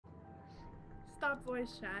stop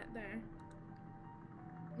voice chat there.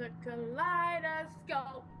 The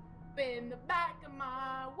kaleidoscope in the back of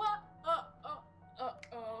my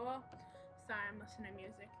Sorry, I'm listening to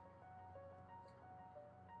music.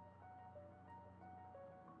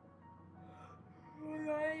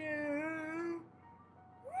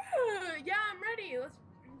 Yeah, I'm ready. Let's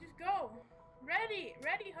just go. Ready,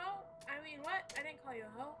 ho. I mean, what? I didn't call you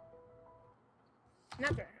a ho.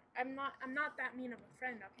 Never. I'm not that mean of a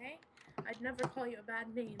friend, okay? I'd never call you a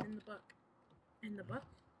bad name in the book. In the book?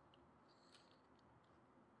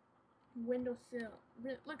 Windowsill.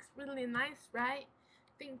 It looks really nice, right?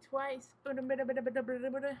 Think twice. Holy moly.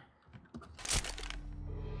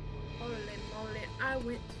 I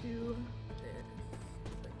went to this.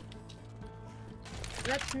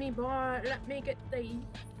 Let me get these.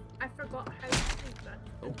 I forgot how to do that.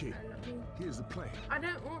 Okay, here's the plan. I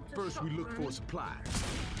don't want to. First, we look for supplies.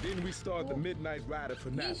 Then we start the Midnight Rider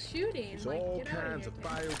finale. He's shooting. There's like, all kinds of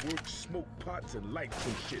fireworks, smoke pots, and lights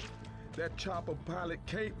and shit. That chopper pilot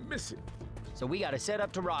can't miss it. So we gotta set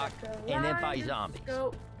up to rock and then fight zombies.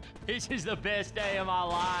 Go. This is the best day of my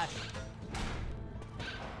life.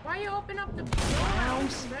 Why you open up the door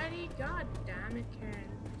already? God damn it, Karen.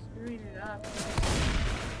 Screwing it up.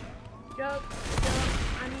 Joke.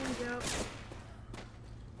 I mean joke.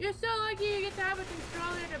 You're so lucky you get to have a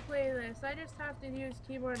controller to play this. I just have to use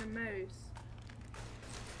keyboard and mouse.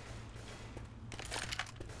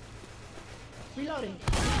 Reloading.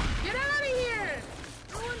 Get out of here!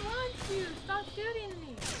 No one wants you. Stop shooting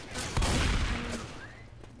me.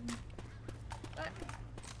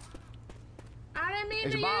 I didn't mean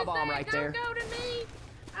There's to a use bomb that. right Don't there. go to me.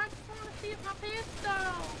 I just want to see my pistol.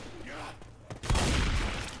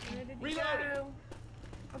 Where did he go?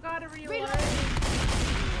 I gotta reload.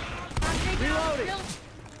 Reloading.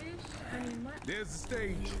 There's the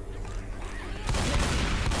stage.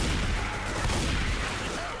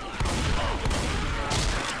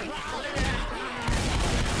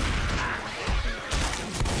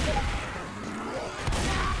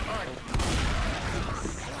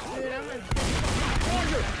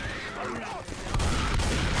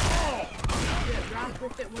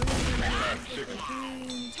 With it,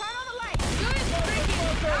 turn on the light. Good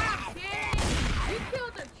freaking job, Danny. You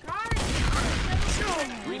killed a charge.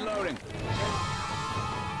 Reloading.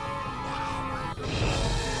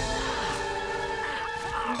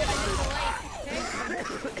 I'm gonna use the light.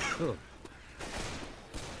 Okay?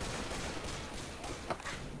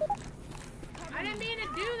 I didn't mean to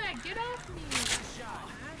do that. Get off me.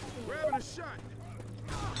 Grabbing a shot.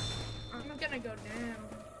 I'm gonna go down.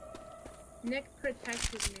 Nick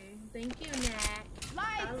protected me. Thank you, Nick.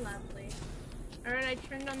 Lights! How lovely. Alright, I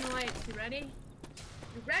turned on the lights. You ready?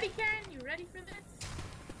 You ready, Karen? You ready for this?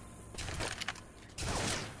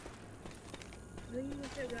 When you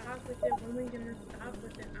should rock with it, when we gonna stop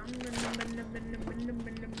with it?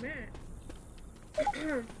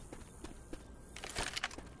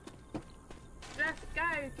 Let's go,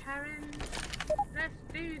 Karen. Let's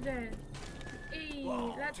do this.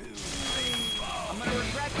 Let's do this. I'm gonna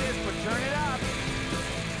regret this, but turn it up.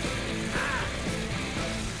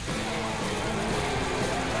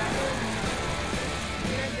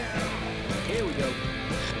 Here we go.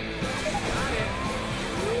 Got it.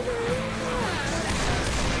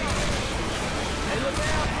 Hey, look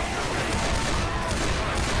out!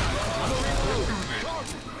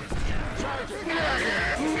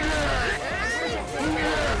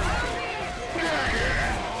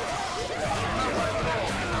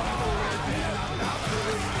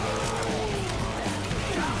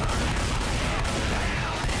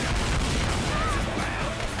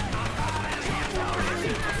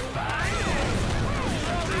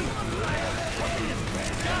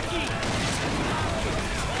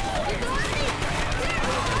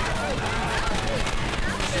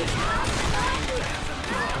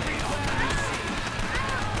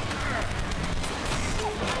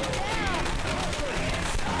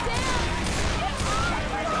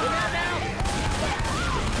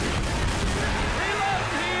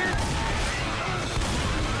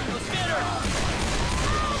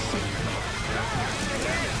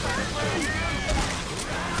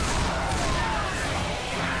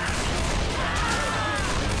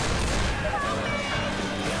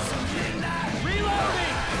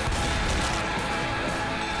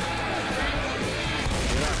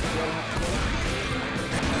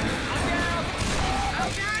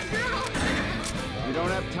 You don't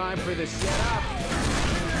have time for the setup.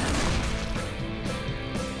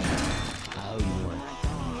 Oh, you want?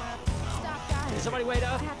 Stop, guys. Can somebody wait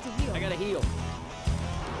up? I have to heal. I gotta heal.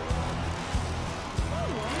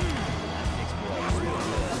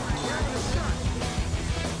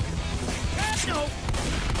 No,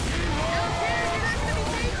 Karen, you're not gonna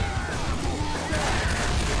be patient.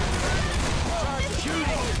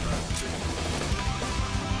 Shooting!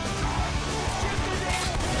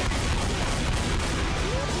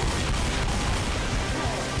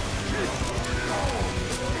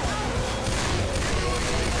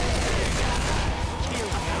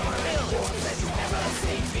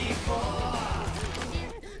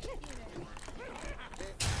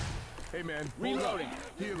 Hey man, Reloading.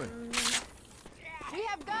 Healing. We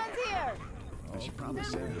have guns here. I should probably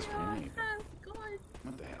save this for you. God.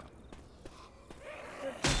 What the hell?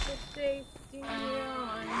 Put the safety on.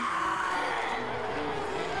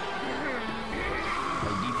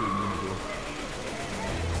 How deep are you gonna go?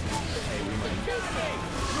 Hey, we might. Shit,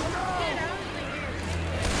 I was thinking.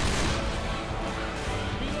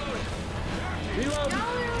 Reload! Y'all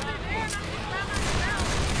are over there, and I'm just by myself.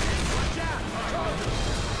 Watch out! Charger!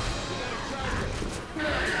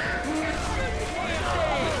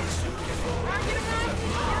 Get him up!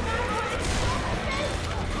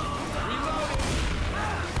 Reloading!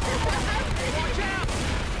 Watch out!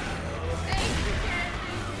 Thank you, Karen.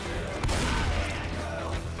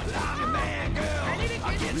 Ready to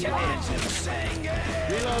get you off.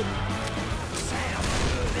 Reload!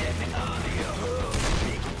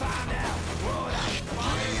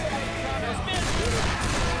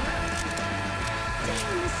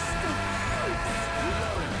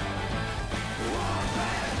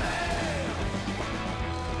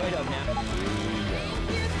 Wait up now.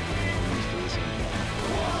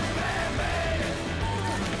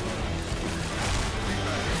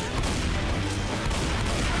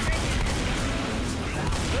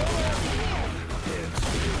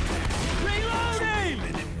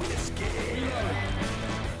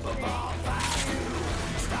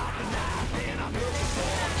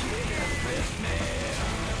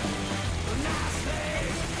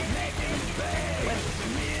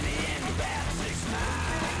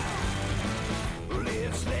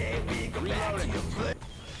 Reloading!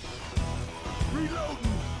 Reloading.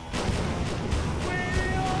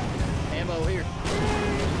 Ammo here.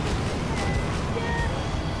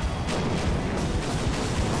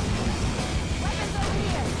 Weapons over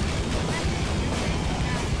here.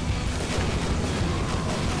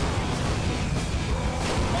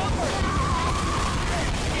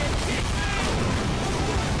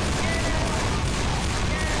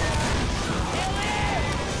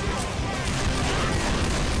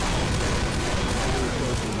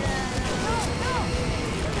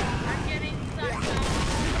 I'm getting sucked up.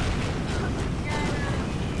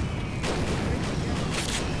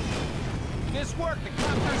 This worked. The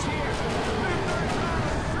copter's here.